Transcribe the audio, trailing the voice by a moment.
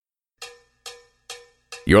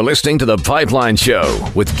You're listening to The Pipeline Show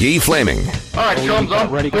with Guy Flaming. All right, thumbs up.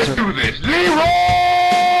 Let's do this.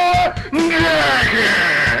 Leroy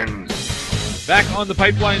Jenkins! Back on The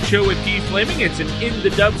Pipeline Show with Guy Flaming. It's an In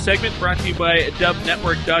the Dub segment brought to you by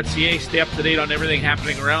dubnetwork.ca. Stay up to date on everything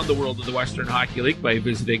happening around the world of the Western Hockey League by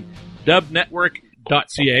visiting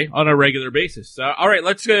dubnetwork.ca on a regular basis. All right,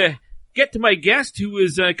 let's get to my guest who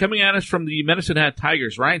is coming at us from the Medicine Hat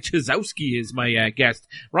Tigers. Ryan Chyzowski is my guest.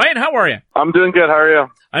 Ryan, how are you? I'm doing good. How are you?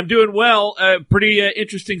 I'm doing well. Pretty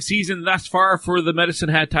interesting season thus far for the Medicine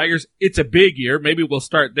Hat Tigers. It's a big year. Maybe we'll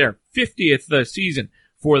start there. 50th season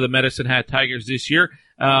for the Medicine Hat Tigers this year.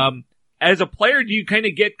 As a player, do you kind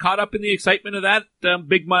of get caught up in the excitement of that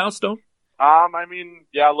big milestone? I mean,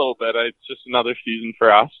 yeah, a little bit. It's just another season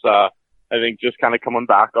for us. I think just kind of coming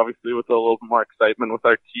back, obviously, with a little bit more excitement with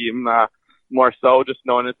our team, more so just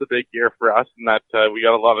knowing it's a big year for us and that we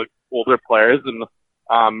got a lot of older players and,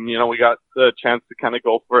 we got the chance to kind of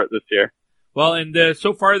go for it this year. Well, and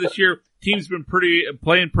so far this year, team's been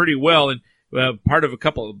playing pretty well, and part of a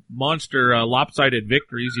couple of monster lopsided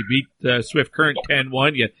victories. You beat Swift Current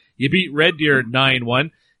 10-1. You beat Red Deer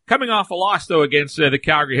 9-1. Coming off a loss, though, against the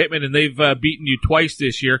Calgary Hitmen, and they've beaten you twice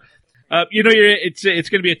this year. It's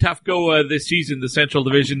going to be a tough go this season. The Central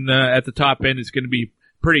Division at the top end is going to be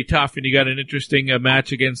pretty tough, and you got an interesting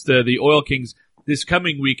match against the Oil Kings this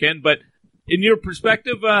coming weekend. But in your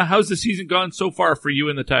perspective, how's the season gone so far for you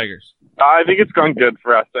and the Tigers? I think it's gone good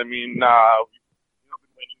for us. I mean, we've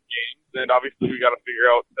been winning games, and obviously we got to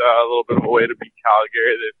figure out a little bit of a way to beat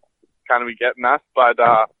Calgary that's kind of be getting us. But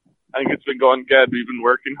I think it's been going good. We've been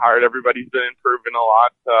working hard. Everybody's been improving a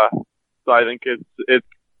lot. So I think it's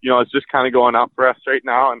just kind of going up for us right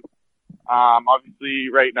now. And obviously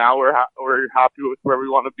right now we're happy with where we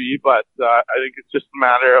want to be, but I think it's just a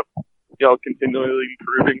matter of, continually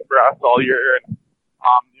improving for us all year and,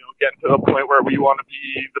 getting to the point where we want to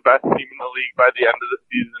be the best team in the league by the end of the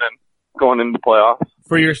season and going into the playoffs.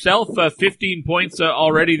 For yourself, 15 points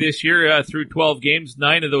already this year through 12 games.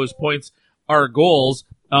 9 of those points are goals.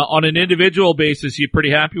 On an individual basis, you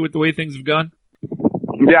pretty happy with the way things have gone?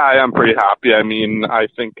 Yeah, I am pretty happy. I mean, I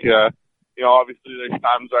think, obviously there's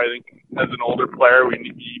times where I think as an older player, you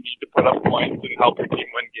need to put up points and help your team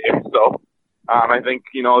win games. So, I think,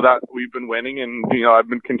 that we've been winning and, I've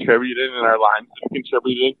been contributing and our line's been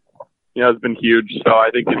contributing, has been huge. So I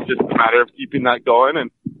think it's just a matter of keeping that going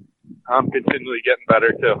and continually getting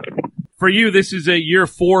better too. For you, this is a year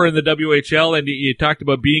 4 in the WHL, and you talked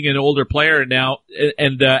about being an older player now.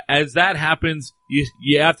 And as that happens,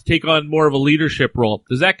 you have to take on more of a leadership role.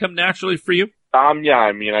 Does that come naturally for you? Yeah.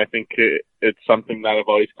 I mean, I think it's something that I've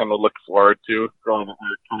always kind of looked forward to growing up,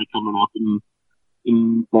 kind of coming up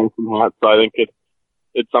in Medicine Hat. So I think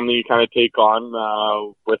it's something you kind of take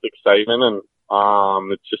on with excitement,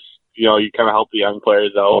 and it's just you kind of help the young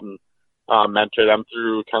players out and mentor them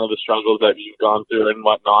through kind of the struggles that you've gone through and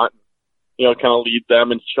whatnot. Kind of lead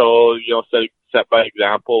them and show, set by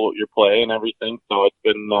example your play and everything. So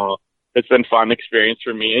it's been fun experience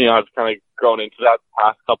for me. I've kind of grown into that the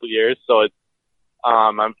past couple of years. So it's,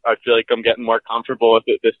 I feel like I'm getting more comfortable with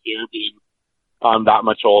it this year being, that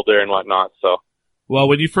much older and whatnot. So. Well,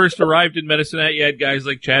 when you first arrived in Medicine Hat, you had guys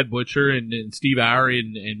like Chad Butcher and Steve Howery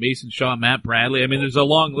and Mason Shaw, Matt Bradley. I mean, there's a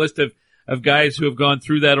long list of guys who have gone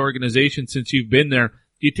through that organization since you've been there.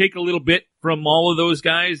 Do you take a little bit from all of those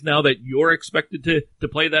guys now that you're expected to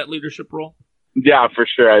play that leadership role? Yeah, for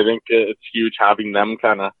sure. I think it's huge having them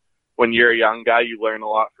kind of, when you're a young guy, you learn a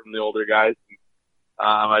lot from the older guys.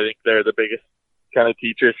 I think they're the biggest kind of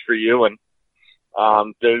teachers for you, and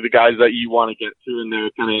they're the guys that you want to get to, and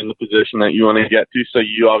they're kind of in the position that you want to get to. So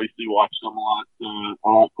you obviously watch them a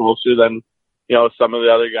lot closer than, some of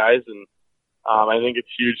the other guys. And I think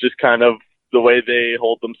it's huge just kind of the way they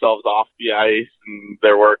hold themselves off the ice and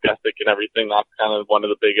their work ethic and everything. That's kind of one of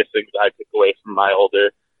the biggest things I took away from my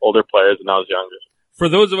older players when I was younger. For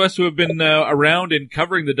those of us who have been around and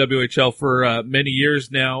covering the WHL for many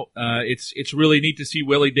years now, it's really neat to see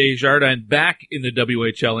Willie Desjardins back in the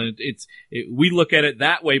WHL, and we look at it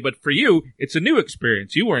that way. But for you, it's a new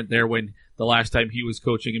experience. You weren't there when the last time he was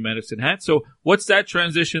coaching in Medicine Hat. So what's that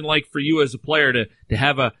transition like for you as a player to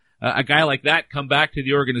have a guy like that come back to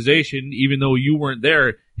the organization, even though you weren't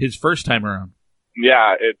there his first time around?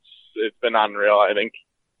 Yeah, it's been unreal. I think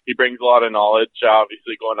he brings a lot of knowledge,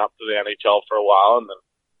 obviously going up to the NHL for a while and then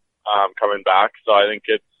coming back. So I think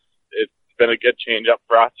it's been a good change up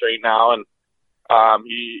for us right now, and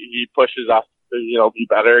he pushes us to be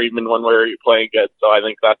better even when we're playing good. So I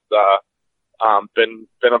think that's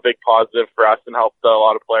been a big positive for us and helped a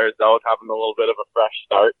lot of players out, having a little bit of a fresh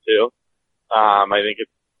start too. I think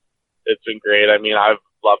it's been great. I mean, I've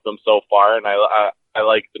loved them so far, and I I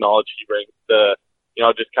like the knowledge he brings to,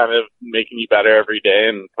 just kind of making you better every day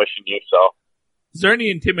and pushing you. So. Is there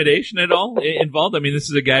any intimidation at all involved? I mean, this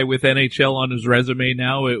is a guy with NHL on his resume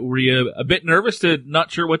now. Were you a bit nervous to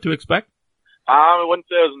not sure what to expect? I wouldn't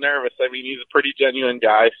say I was nervous. I mean, he's a pretty genuine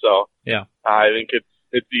guy, so yeah, I think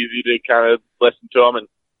it's easy to kind of listen to him and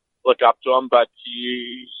look up to him. But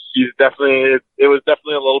it was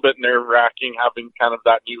definitely a little bit nerve wracking having kind of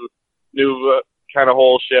that new kind of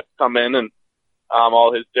whole shift come in and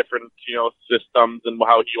all his different systems and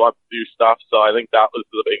how he wants to do stuff. So I think that was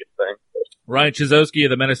the biggest thing. Ryan Chyzowski of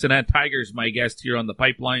the Medicine Hat Tigers, my guest here on the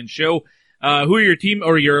Pipeline Show. Who are your team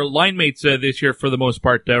or your line mates this year for the most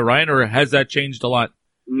part, Ryan, or has that changed a lot?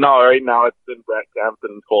 No, right now it's been Brett Kemp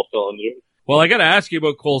and Cole Sillinger. Well, I got to ask you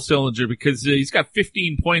about Cole Sillinger because he's got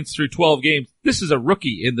 15 points through 12 games. This is a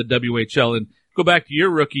rookie in the WHL, and go back to your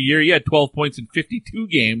rookie year, you had 12 points in 52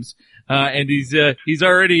 games, and he's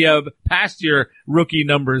already past your rookie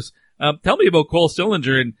numbers. Tell me about Cole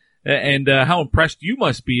Sillinger and how impressed you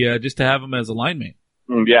must be just to have him as a line mate.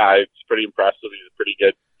 Yeah, it's pretty impressive. He's a pretty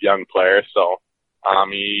good young player, so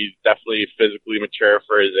he's definitely physically mature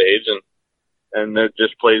for his age, and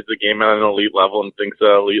just plays the game at an elite level and thinks at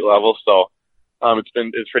an elite level. So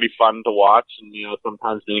it's pretty fun to watch, and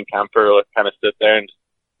sometimes me and Kemper kind of sit there and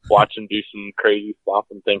watch him do some crazy stuff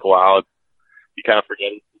and think, wow, you kind of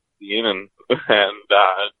forget it's 16, and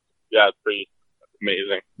yeah, it's pretty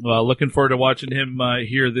amazing. Well, looking forward to watching him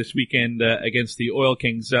here this weekend against the Oil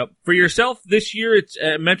Kings. For yourself this year, it's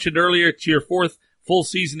mentioned earlier, it's your fourth full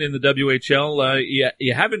season in the WHL.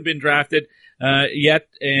 You haven't been drafted yet,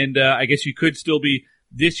 and I guess you could still be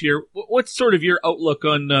this year. What's sort of your outlook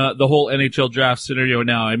on the whole NHL draft scenario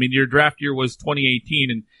now? I mean, your draft year was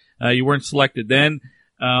 2018, and you weren't selected then.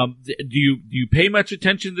 Do you pay much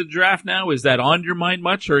attention to the draft now? Is that on your mind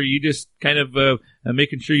much, or are you just kind of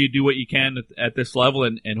making sure you do what you can at this level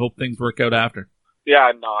and hope things work out after?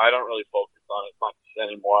 Yeah, no, I don't really focus on it much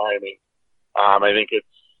anymore. I mean, I think it's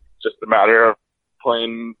just a matter of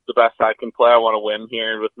playing the best I can play. I want to win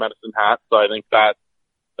here with Medicine Hat, so I think that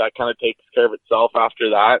kind of takes care of itself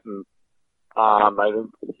after that. And I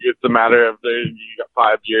think it's a matter of you got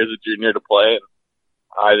 5 years of junior to play, and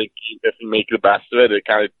I think if you make the best of it, it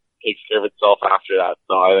kind of takes care of itself after that.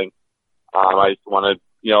 So I think I just want to,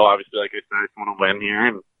 obviously, like I said, I just want to win here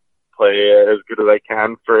and play as good as I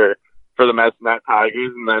can for the Medicine Hat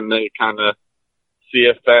Tigers, and then they kind of see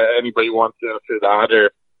if anybody wants to after that,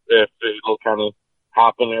 or if it'll kind of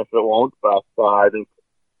happen or if it won't. But I think,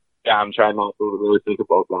 yeah, I'm trying not to really think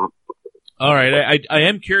about that. All right. I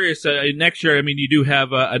am curious. Next year, I mean, you do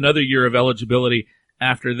have another year of eligibility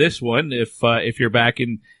after this one, if you're back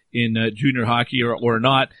in junior hockey or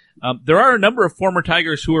not. There are a number of former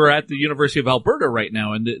Tigers who are at the University of Alberta right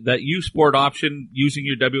now, and that U Sport option using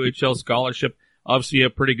your WHL scholarship, obviously a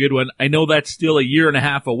pretty good one. I know that's still a year and a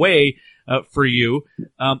half away for you,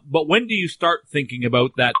 but when do you start thinking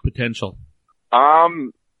about that potential?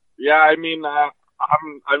 Yeah, I mean, I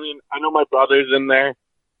know my brother's in there.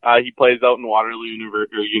 He plays out in Waterloo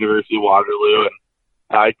University of Waterloo, and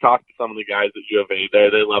I talked to some of the guys at U of A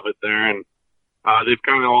there. They love it there, and they've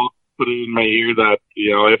kind of all put it in my ear that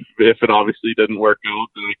if it obviously didn't work out,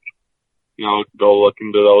 then I could go look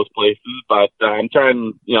into those places. But I'm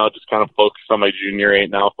trying just kind of focus on my junior right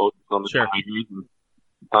now, focus on the Sure. Tigers,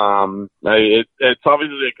 and it's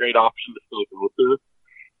obviously a great option to still go to.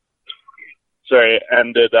 Sorry,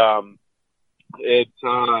 and it's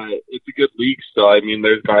a good league still. I mean,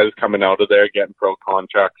 there's guys coming out of there getting pro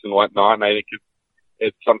contracts and whatnot, and I think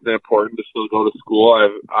it's something important to still go to school.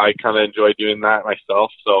 I kind of enjoy doing that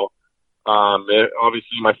myself. So,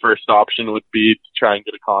 obviously my first option would be to try and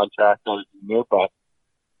get a contract on a junior, but,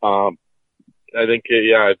 I think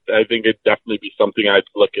it'd definitely be something I'd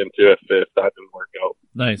look into if that didn't work out.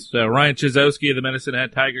 Nice. Ryan Chyzowski of the Medicine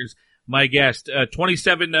Hat Tigers, my guest.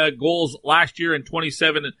 27 goals last year and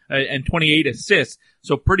 27 and 28 assists.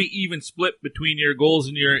 So pretty even split between your goals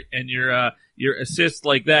and your assists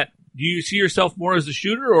like that. Do you see yourself more as a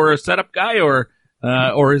shooter or a setup guy, or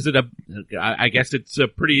is it I guess it's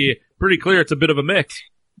pretty clear it's a bit of a mix.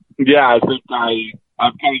 Yeah, I think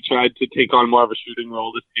I've kind of tried to take on more of a shooting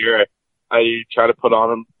role this year. I try to put on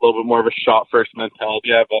a little bit more of a shot first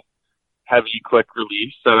mentality. I have a heavy, quick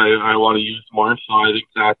release that I want to use more. So I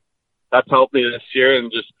think that's helped me this year, and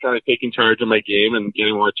just kind of taking charge of my game and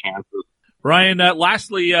getting more chances. Ryan,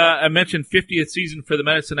 lastly, I mentioned 50th season for the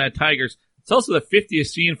Medicine Hat Tigers. It's also the 50th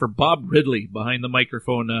season for Bob Ridley behind the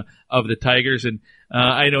microphone of the Tigers. And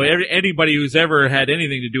I know anybody who's ever had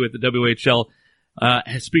anything to do with the WHL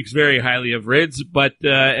speaks very highly of Rids, but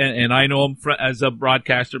and I know him as a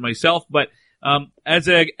broadcaster myself. But As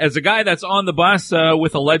a guy that's on the bus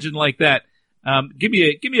with a legend like that, give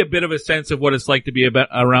me a bit of a sense of what it's like to be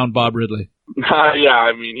around Bob Ridley. Yeah,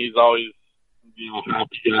 I mean, he's always, a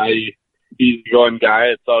happy guy. He's a going guy.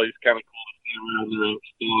 It's always kind of cool to see him around the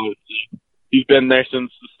rinks. He's been there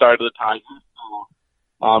since the start of the Tigers,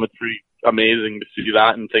 so it's pretty amazing to see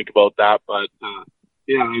that and think about that. But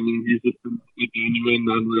yeah, I mean, he's just a genuine,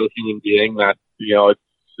 unreal human being that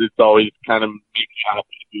it's always kind of makes you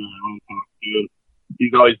happy to be around and talk to.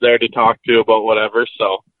 He's always there to talk to about whatever.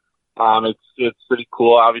 So it's pretty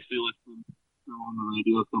cool. Obviously, listening on the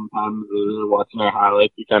radio sometimes, watching our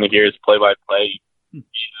highlights, you kind of hear his play-by-play. He's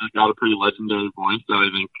got a pretty legendary voice that I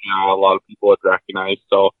think a lot of people would recognize.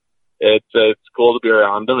 So it's cool to be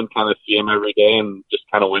around him and kind of see him every day and just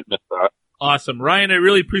kind of witness that. Awesome. Ryan, I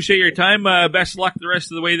really appreciate your time. Best of luck the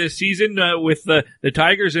rest of the way this season with the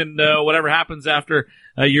Tigers and whatever happens after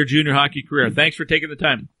your junior hockey career. Thanks for taking the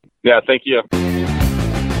time. Yeah, thank you.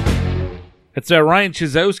 It's Ryan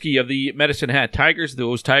Chyzowski of the Medicine Hat Tigers.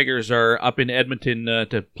 Those Tigers are up in Edmonton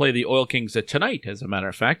to play the Oil Kings tonight, as a matter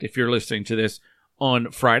of fact, if you're listening to this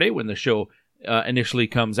on Friday when the show initially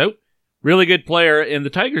comes out. Really good player, and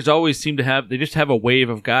the Tigers always seem to they just have a wave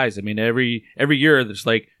of guys. I mean, every year there's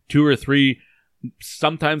like 2 or 3,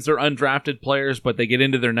 sometimes they're undrafted players, but they get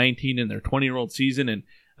into their 19 and their 20-year-old season, and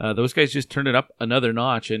those guys just turn it up another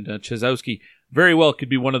notch, and Chyzowski very well could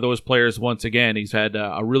be one of those players once again. He's had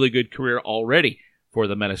a really good career already for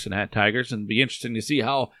the Medicine Hat Tigers, and it'll be interesting to see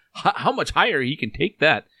how much higher he can take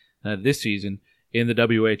that this season in the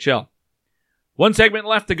WHL. One segment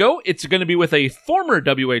left to go. It's going to be with a former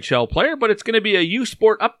WHL player, but it's going to be a U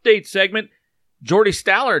Sport update segment. Jordy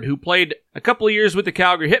Stallard, who played a couple of years with the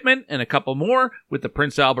Calgary Hitmen and a couple more with the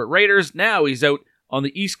Prince Albert Raiders. Now he's out on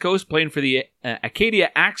the East Coast playing for the Acadia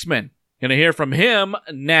Axemen. Going to hear from him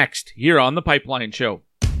next here on The Pipeline Show.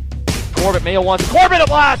 Corbett, Mayo wants Corbett a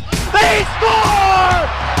blast. They score!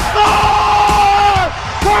 Score!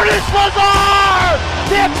 Curtis Lazar!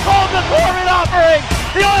 The Colton Corbett offering.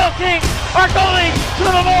 The Oil Kings are going to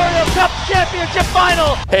the Memorial Cup Championship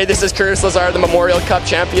Final. Hey, this is Curtis Lazar, the Memorial Cup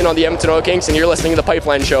champion on the Edmonton Oil Kings, and you're listening to The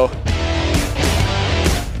Pipeline Show.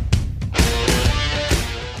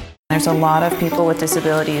 There's a lot of people with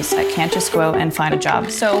disabilities that can't just go out and find a job.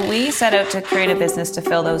 So we set out to create a business to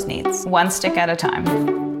fill those needs, one stick at a time.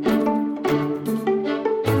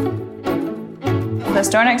 The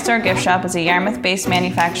Store Next Door Gift Shop is a Yarmouth-based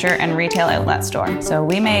manufacturer and retail outlet store. So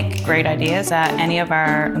we make great ideas that any of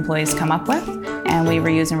our employees come up with, and we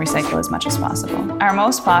reuse and recycle as much as possible. Our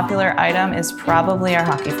most popular item is probably our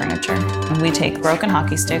hockey furniture. We take broken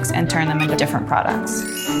hockey sticks and turn them into different products.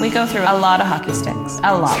 We go through a lot of hockey sticks,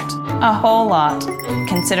 a whole lot.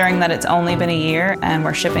 Considering that it's only been a year and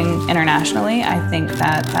we're shipping internationally, I think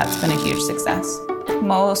that that's been a huge success.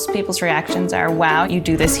 Most people's reactions are, wow, you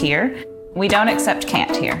do this here? We don't accept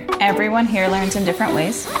can't here. Everyone here learns in different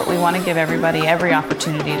ways, but we want to give everybody every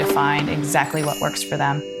opportunity to find exactly what works for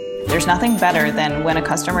them. There's nothing better than when a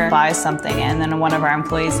customer buys something and then one of our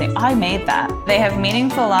employees say, I made that. They have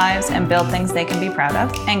meaningful lives and build things they can be proud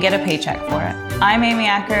of and get a paycheck for it. I'm Amy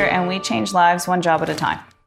Acker, and we change lives one job at a time.